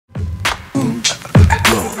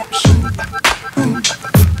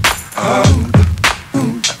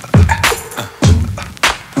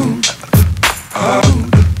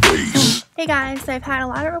Hey guys, so I've had a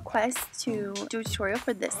lot of requests to do a tutorial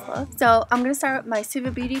for this look. So I'm going to start with my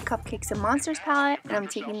SUVA Beauty Cupcakes and Monsters palette, and I'm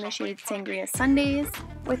taking the shade Sangria Sundays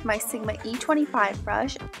with my Sigma E25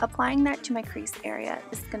 brush, applying that to my crease area.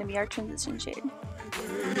 This is going to be our transition shade.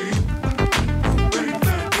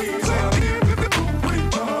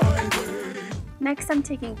 Next, I'm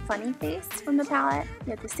taking Funny Face from the palette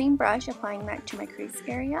with the same brush, applying that to my crease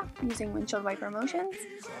area using windshield wiper motions.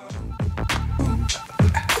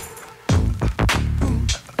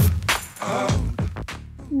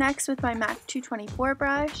 Next, with my MAC 224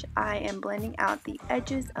 brush, I am blending out the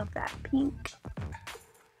edges of that pink.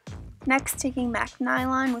 Next, taking MAC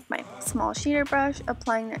Nylon with my small shader brush,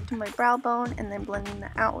 applying that to my brow bone and then blending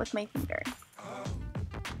that out with my finger.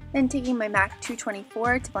 Then taking my MAC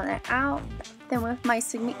 224 to blend it out. Then with my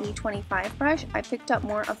Sigma E25 brush, I picked up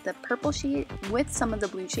more of the purple shade with some of the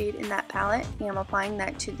blue shade in that palette, and I'm applying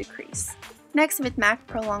that to the crease. Next, with MAC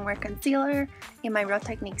Pro Longwear Concealer and my Real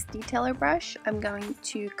Techniques Detailer brush, I'm going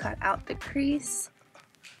to cut out the crease,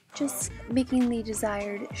 just making the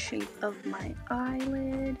desired shape of my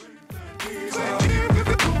eyelid.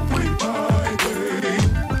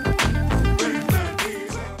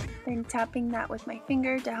 Then tapping that with my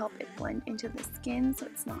finger to help it blend into the skin so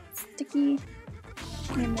it's not sticky.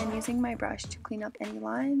 And then using my brush to clean up any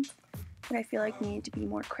lines that I feel like need to be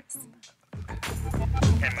more crisp.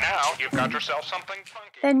 And now you've got yourself something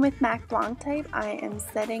funky. Then with MAC Blanc Type, I am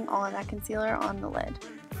setting all of that concealer on the lid.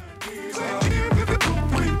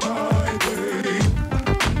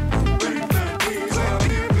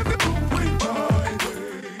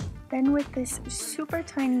 Then with this super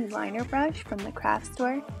tiny liner brush from the craft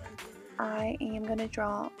store, I am going to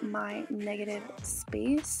draw my negative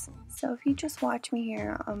space. So if you just watch me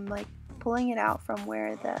here, I'm like pulling it out from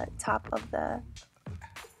where the top of the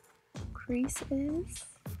crease is.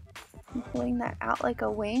 I'm pulling that out like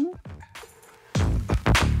a wing.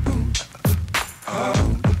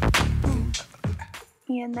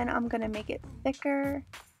 And then I'm going to make it thicker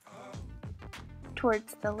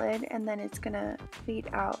towards the lid, and then it's going to fade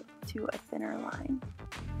out to a thinner line.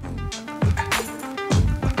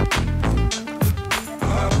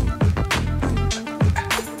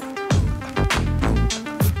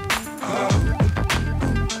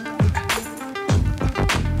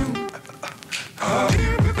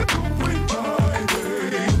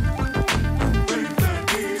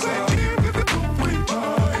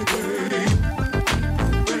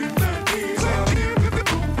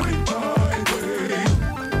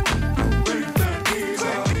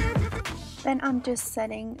 Then I'm just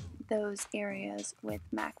setting those areas with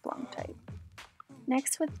MAC Blanc Type.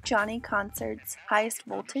 Next, with Johnny Concert's Highest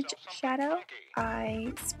Voltage Shadow,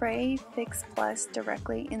 I spray Fix Plus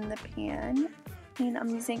directly in the pan, and I'm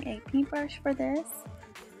using a paintbrush for this.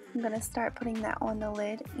 I'm going to start putting that on the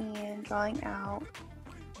lid and drawing out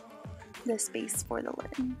the space for the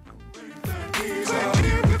lid.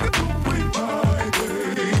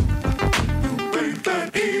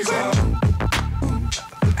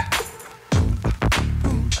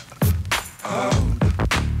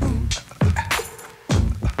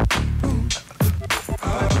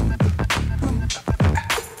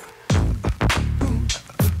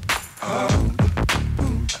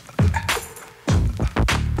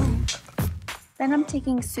 Then I'm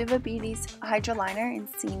taking SUVA Beauty's Hydra liner in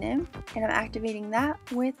Nymph, and I'm activating that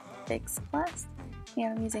with Fix Plus.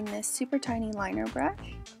 And I'm using this super tiny liner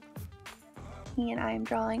brush. And I am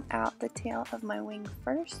drawing out the tail of my wing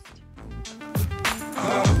first.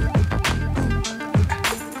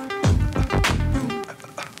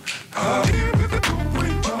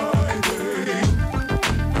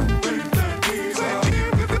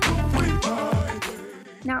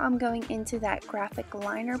 Now I'm going into that graphic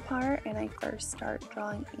liner part, and I first start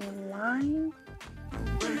drawing a line.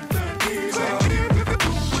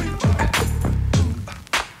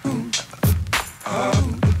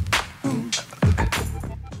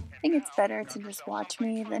 I think it's better to just watch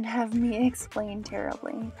me than have me explain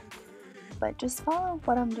terribly. But just follow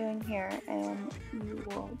what I'm doing here and you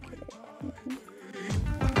will get it.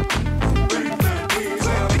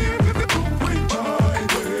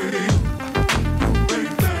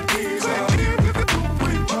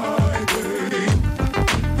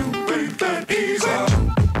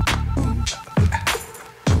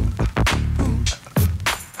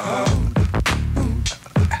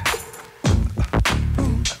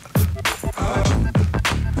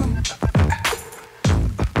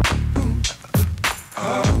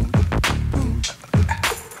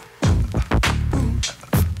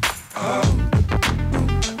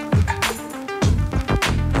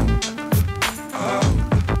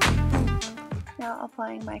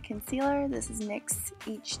 concealer. This is NYX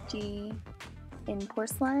HD in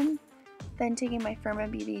Porcelain. Then taking my Firma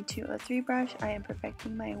Beauty 203 brush, I am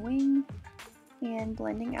perfecting my wing and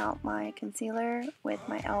blending out my concealer with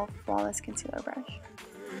my e.l.f. Flawless Concealer brush.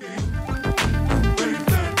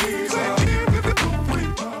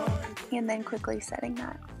 And then quickly setting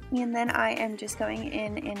that. And then I am just going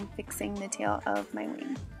in and fixing the tail of my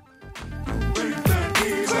wing.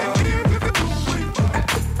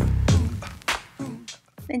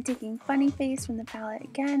 Then taking Funny Face from the palette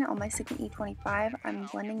again on my Sigma E25, I'm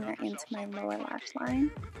blending that into my lower lash line.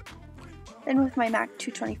 Then with my MAC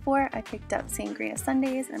 224, I picked up Sangria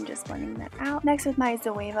Sundays and I'm just blending that out. Next with my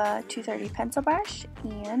Zoeva 230 pencil brush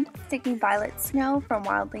and taking Violet Snow from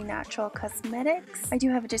Wildly Natural Cosmetics. I do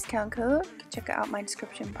have a discount code, check out my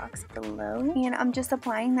description box below. And I'm just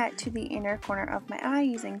applying that to the inner corner of my eye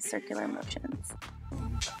using circular motions.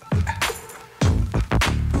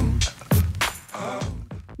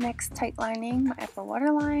 Next, tightlining my upper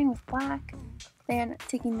waterline with black. Then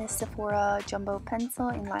taking this Sephora Jumbo Pencil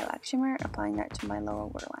in Lilac Shimmer, applying that to my lower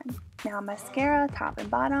waterline. Now mascara, top and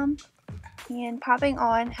bottom, and popping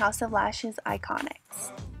on House of Lashes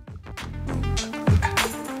Iconics.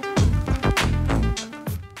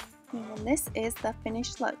 And this is the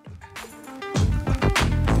finished look.